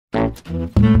Hi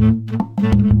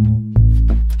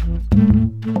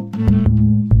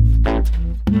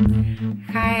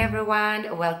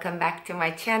everyone, welcome back to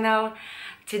my channel.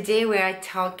 Today we are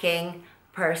talking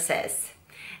purses,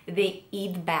 the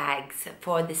Eid bags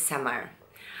for the summer.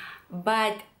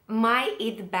 But my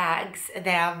Eid bags,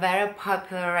 they are very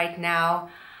popular right now.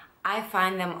 I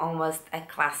find them almost a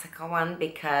classical one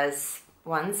because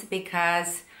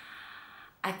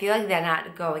I feel like they're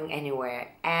not going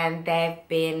anywhere, and they've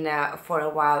been for a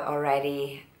while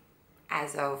already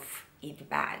as of Eid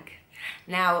bag.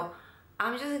 Now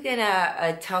I'm just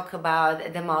gonna talk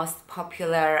about the most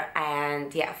popular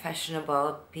and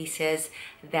fashionable pieces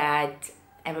that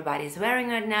everybody's wearing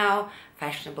right now,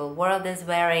 fashionable world is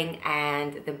wearing,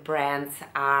 and the brands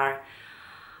are,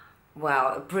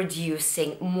 well,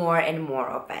 producing more and more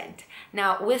of it.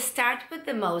 Now we'll start with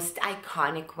the most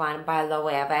iconic one by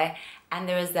Loewe, and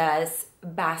there is this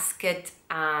basket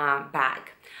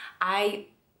bag. I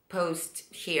post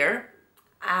here.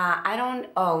 I don't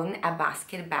own a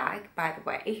basket bag, by the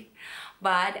way,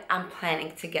 but I'm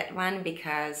planning to get one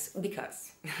because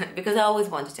I always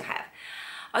wanted to have.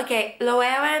 Okay,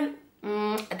 Loewe,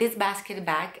 this basket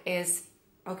bag is,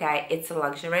 okay, it's a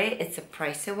luxury, it's a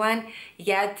pricey one,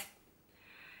 yet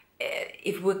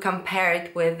if we compare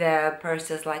it with the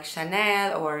purses like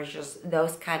Chanel or just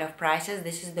those kind of prices,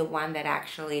 this is the one that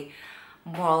actually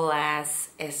more or less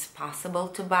is possible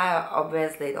to buy.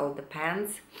 Obviously it all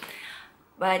depends.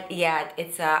 But yeah,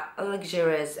 it's a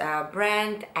luxurious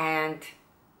brand, and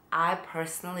I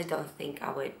personally don't think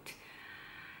I would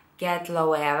get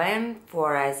Loewe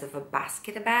for as of a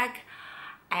basket bag.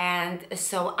 And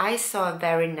so I saw a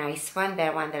very nice one, the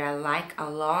one that I like a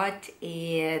lot.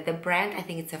 The brand, I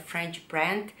think it's a French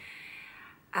brand.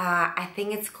 I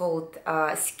think it's called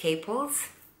Scalpers.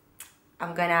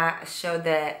 I'm gonna show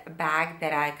the bag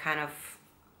that I kind of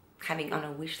having on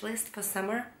a wish list for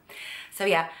summer. So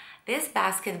yeah. This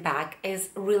basket bag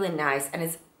is really nice, and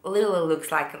it literally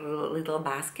looks like a little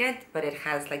basket, but it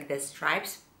has like the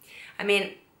stripes. I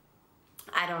mean,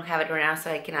 I don't have it right now,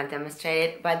 so I cannot demonstrate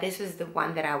it, but this is the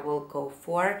one that I will go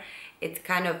for. It's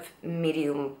kind of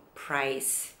medium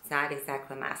price. It's not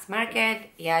exactly mass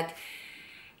market, yet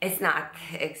it's not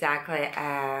exactly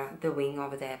the wing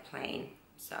of the plane,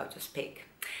 so just pick.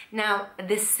 Now,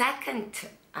 the second,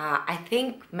 I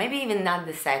think, maybe even not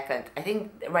the second, I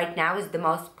think right now is the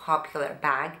most popular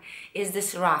bag, is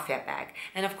this Raffia bag.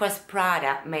 And of course,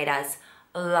 Prada made us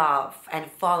love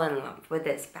and fall in love with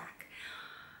this bag.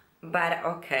 But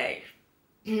okay,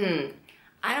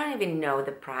 I don't even know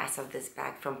the price of this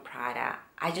bag from Prada.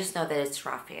 I just know that it's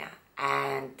Raffia,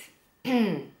 and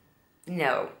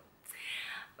no.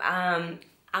 I'm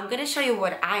gonna show you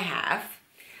what I have.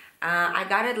 I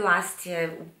got it last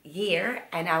year,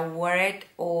 and I wore it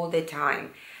all the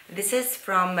time. This is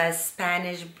from a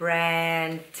Spanish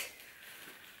brand,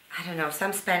 I don't know,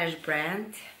 some Spanish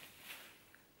brand.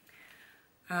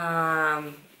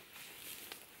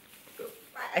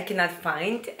 I cannot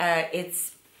find.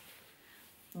 It's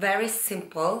very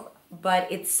simple,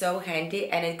 but it's so handy,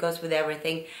 and it goes with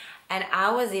everything. And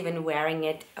I was even wearing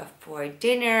it for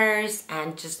dinners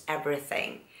and just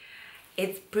everything.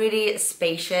 It's pretty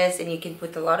spacious, and you can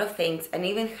put a lot of things, and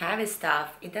even heavy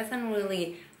stuff. It doesn't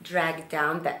really drag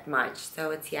down that much.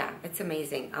 So it's, yeah, it's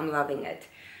amazing. I'm loving it.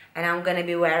 And I'm gonna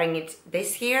be wearing it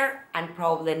this year and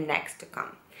probably next to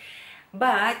come.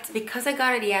 But because I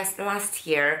got it last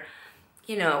year,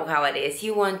 you know how it is.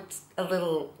 You want a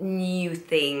little new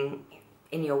thing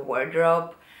in your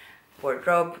wardrobe,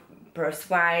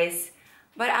 purse-wise.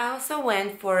 But I also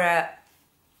went for a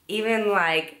even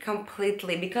like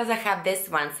completely, because I have this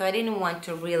one, so I didn't want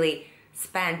to really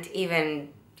spend even,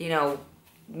 you know,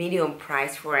 medium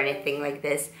price for anything like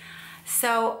this.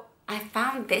 So I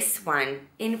found this one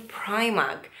in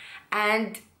Primark,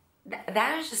 and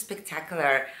that is just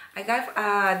spectacular. I got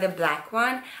the black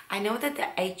one. I know that the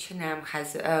H&M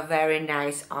has very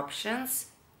nice options.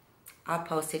 I'll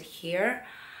post it here.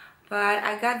 But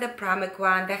I got the Primark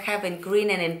one. They have in green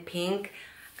and in pink.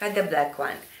 Got the black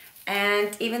one.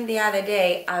 And even the other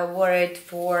day, I wore it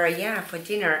for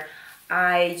dinner.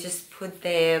 I just put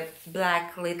the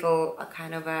black little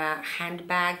kind of a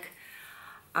handbag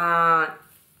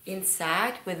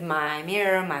inside with my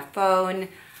mirror, my phone,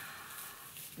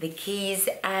 the keys,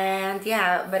 and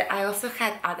yeah, but I also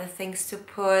had other things to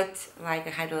put, like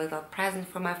I had a little present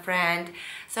for my friend.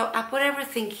 So I put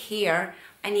everything here,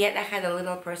 and yet I had a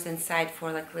little purse inside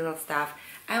for like little stuff.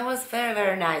 And it was very,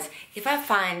 very nice. If I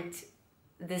find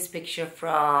this picture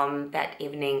from that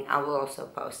evening, I will also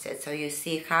post it, so you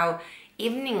see how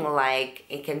evening-like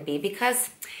it can be, because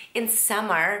in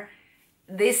summer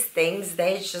these things,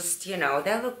 they just, you know,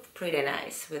 they look pretty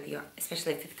nice with your,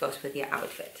 especially if it goes with your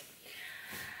outfit.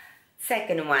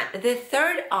 Second one, the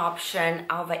third option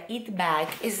of a eat bag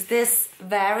is this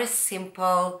very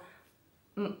simple,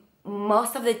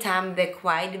 most of the time they're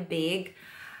quite big,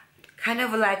 kind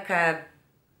of like a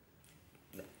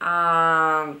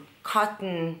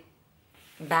cotton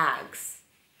bags,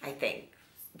 I think.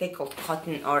 They called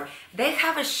cotton, or they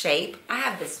have a shape. I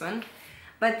have this one,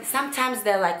 but sometimes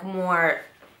they're like more,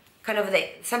 kind of,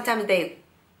 sometimes they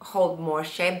hold more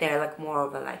shape. They're like more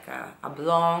of a, like a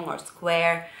oblong or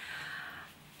square.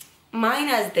 Mine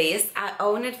has this. I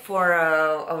own it for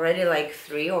already like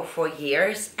 3 or 4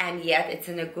 years, and yet it's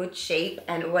in a good shape.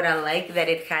 And what I like that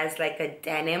it has like a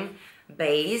denim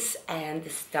base, and the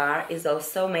star is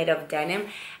also made of denim.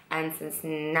 And since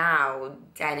now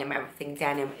denim, everything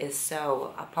denim is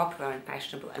so popular and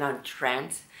fashionable and on trend,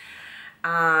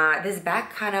 this bag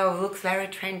kind of looks very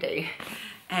trendy,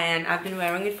 and I've been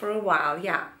wearing it for a while.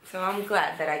 Yeah, so I'm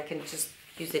glad that I can just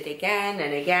use it again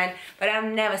and again, but I've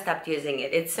never stopped using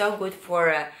it. It's so good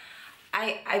for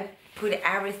I put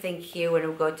everything here when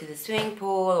we go to the swimming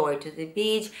pool or to the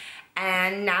beach.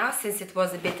 And now, since it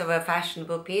was a bit of a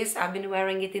fashionable piece, I've been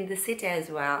wearing it in the city as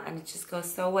well, and it just goes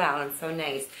so well and so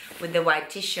nice with the white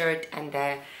t-shirt and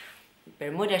the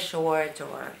Bermuda short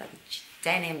or like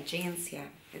denim jeans. Yeah,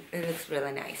 it looks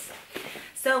really nice.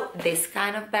 So this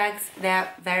kind of bags,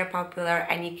 they're very popular,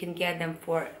 and you can get them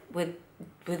for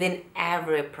within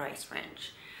every price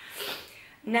range.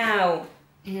 Now,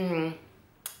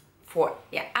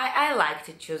 I like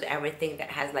to choose everything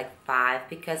that has like 5,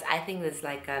 because I think there's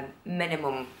like a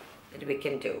minimum that we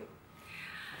can do.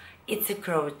 It's a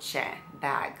crochet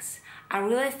bags. I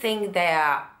really think they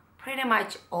are pretty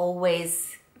much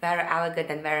always very elegant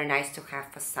and very nice to have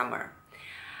for summer.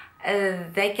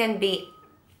 They can be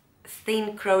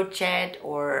thin crochet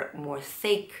or more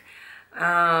thick.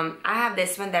 I have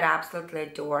this one that I absolutely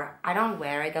adore. I don't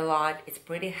wear it a lot. It's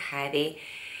pretty heavy.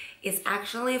 It's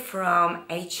actually from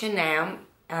H&M.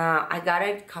 I got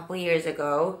it a couple years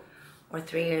ago, or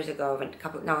 3 years ago,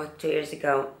 2 years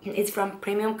ago. It's from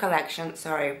Premium Collection,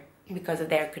 sorry, because of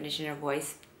the air conditioner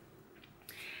voice.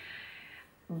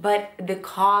 But the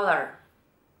color,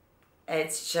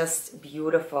 it's just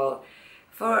beautiful.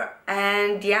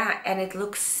 And it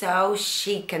looks so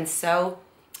chic and so,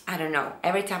 I don't know,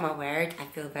 every time I wear it, I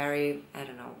feel very, I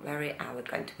don't know, very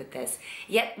elegant with this,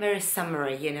 yet very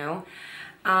summery, you know.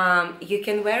 You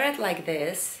can wear it like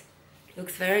this,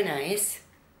 looks very nice,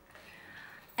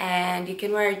 and you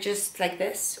can wear it just like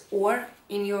this or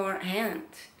in your hand,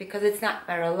 because it's not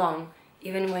very long.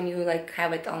 Even when you like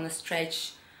have it on a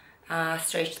stretched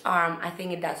arm, I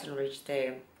think it doesn't reach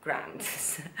the ground.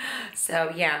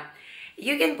 So yeah,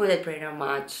 you can put it pretty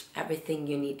much everything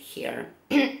you need here.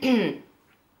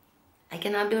 I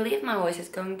cannot believe my voice is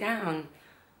going down.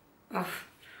 Oh.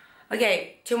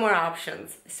 Okay, 2 more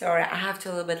options. Sorry, I have to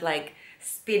a little bit like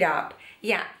speed up.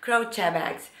 Yeah, crochet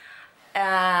bags.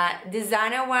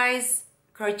 Designer-wise,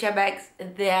 crochet bags,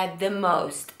 they're the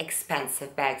most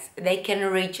expensive bags. They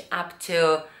can reach up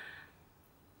to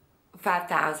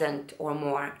 5,000 or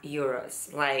more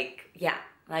euros. Like, yeah,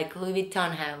 like Louis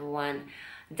Vuitton have one.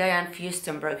 Diane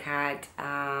Furstenberg had,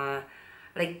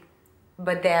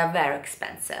 but they are very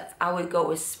expensive. I would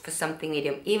go for something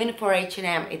medium. Even for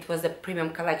H&M, it was a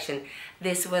premium collection.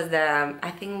 This was the,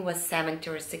 I think it was 70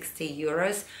 or 60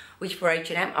 euros, which for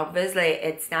H&M, obviously,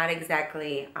 it's not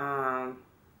exactly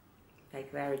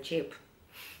like very cheap.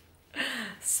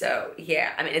 So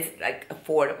yeah, I mean, it's like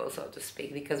affordable, so to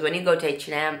speak, because when you go to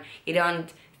H&M, you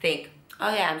don't think,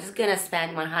 oh yeah, I'm just gonna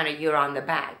spend 100 euro on the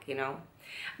bag, you know.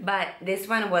 But this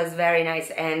one was very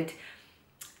nice, and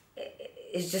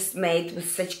it's just made with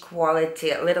such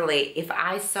quality. Literally, if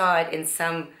I saw it in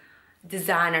some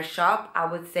designer shop, I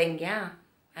would think, yeah,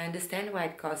 I understand why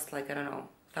it costs like, I don't know,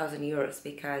 1,000 euros,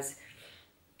 because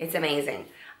it's amazing.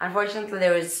 Unfortunately,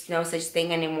 there is no such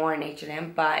thing anymore in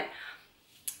H&M, but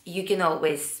you can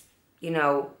always, you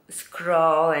know,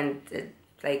 scroll and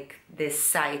like the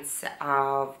sites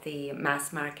of the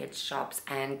mass market shops,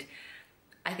 and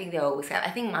I think they always have. I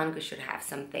think Mango should have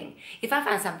something. If I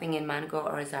find something in Mango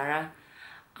or Zara,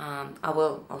 I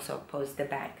will also post the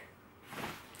bag.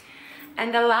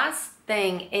 And the last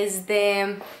thing is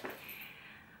the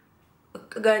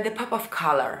pop of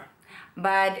color,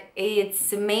 but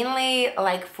it's mainly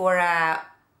like for a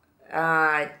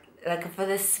like for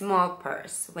the small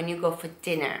purse when you go for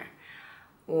dinner,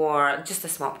 or just a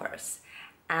small purse,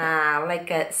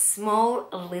 like a small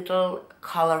little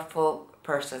colorful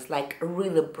purses, like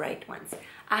really bright ones.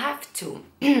 I have 2.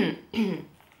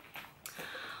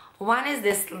 One is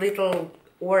this little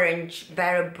orange,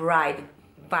 very bright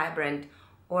vibrant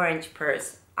orange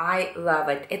purse. I love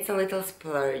it. It's a little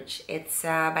splurge. It's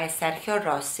by Sergio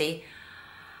Rossi.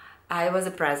 It was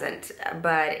a present,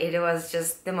 but it was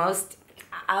just the most...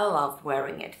 I love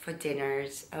wearing it for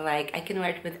dinners. Like, I can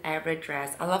wear it with every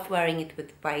dress. I love wearing it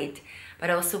with white, but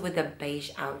also with the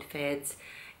beige outfits.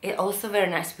 It's also very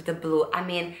nice with the blue. I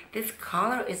mean, this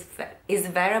color is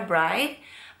very bright,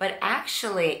 but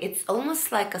actually it's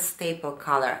almost like a staple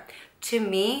color. To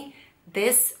me,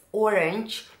 this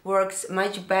orange works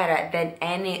much better than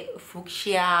any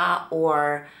fuchsia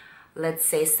or, let's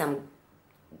say, some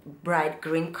bright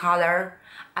green color.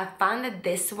 I found that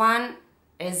this one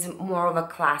is more of a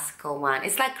classical one.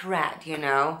 It's like red, you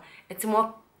know? It's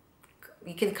more,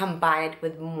 you can combine it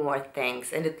with more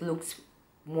things and it looks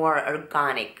more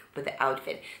organic with the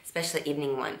outfit, especially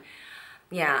evening one.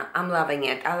 Yeah, I'm loving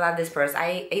it. I love this purse.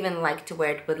 I even like to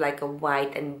wear it with like a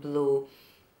white and blue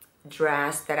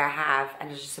dress that I have,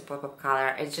 and it's just a pop-up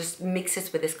color. It just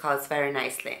mixes with this colors very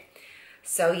nicely.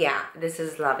 So yeah, this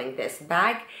is loving this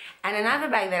bag. And another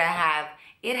bag that I have,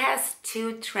 it has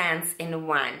two trends in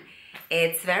one.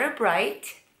 It's very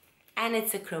bright and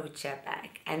it's a crochet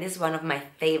bag, and this is one of my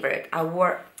favorite. I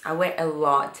wear a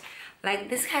lot. Like,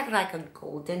 this has like a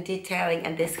golden detailing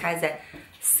and this has a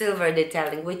silver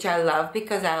detailing, which I love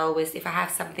because I always, if I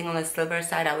have something on the silver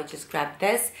side, I would just grab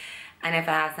this. And if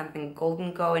I have something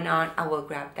golden going on, I will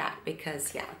grab that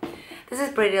because, yeah, this is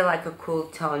pretty like a cool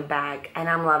tone bag and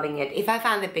I'm loving it. If I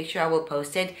find the picture, I will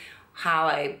post it,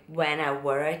 when I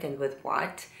wear it and with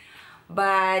what.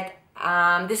 But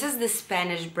this is the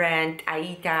Spanish brand,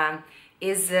 Aita.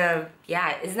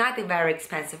 Yeah, it's not a very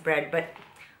expensive brand, but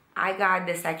I got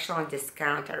this actually on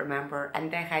discount, I remember, and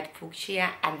they had fuchsia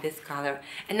and this color.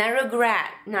 And I regret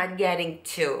not getting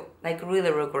two, like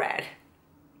really regret.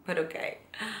 But okay,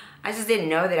 I just didn't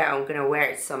know that I'm gonna wear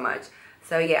it so much.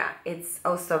 So yeah, it's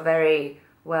also very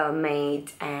well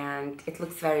made and it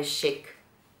looks very chic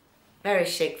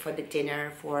for the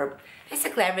dinner, for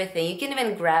basically everything. You can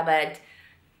even grab it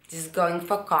just going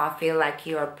for coffee, like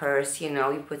your purse, you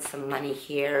know, you put some money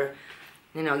here,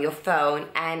 you know, your phone,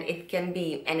 and it can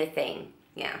be anything.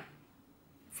 Yeah,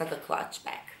 it's like a clutch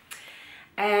bag.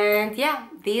 And yeah,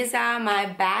 these are my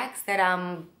bags that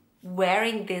I'm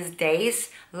wearing these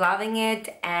days, loving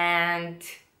it. And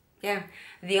yeah,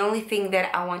 the only thing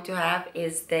that I want to have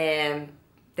is the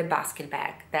basket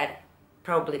bag that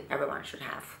probably everyone should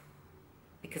have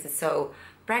because it's so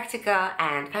practical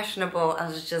and fashionable,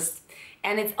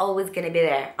 and it's always gonna be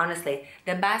there. Honestly,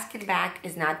 the basket bag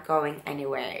is not going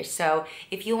anywhere. So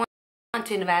if you want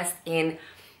to invest in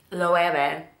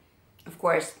Loewe, of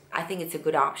course, I think it's a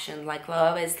good option. Like,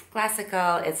 Loewe is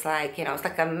classical. It's like, you know, it's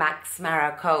like a Max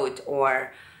Mara coat,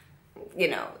 or, you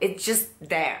know, it's just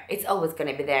there. It's always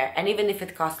gonna be there. And even if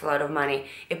it costs a lot of money,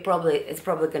 it's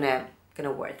probably gonna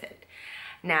worth it.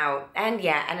 Now, and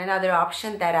yeah, and another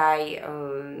option that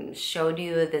I showed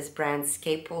you, this brand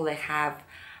Scalpers, they have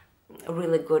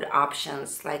really good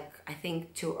options, like I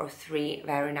think 2 or 3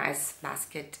 very nice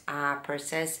basket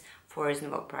purses for a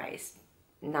reasonable price,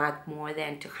 not more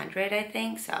than 200, I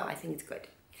think. So I think it's good.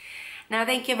 Now,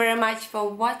 thank you very much for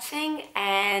watching,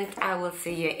 and I will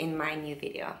see you in my new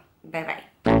video. Bye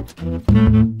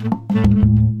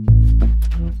bye.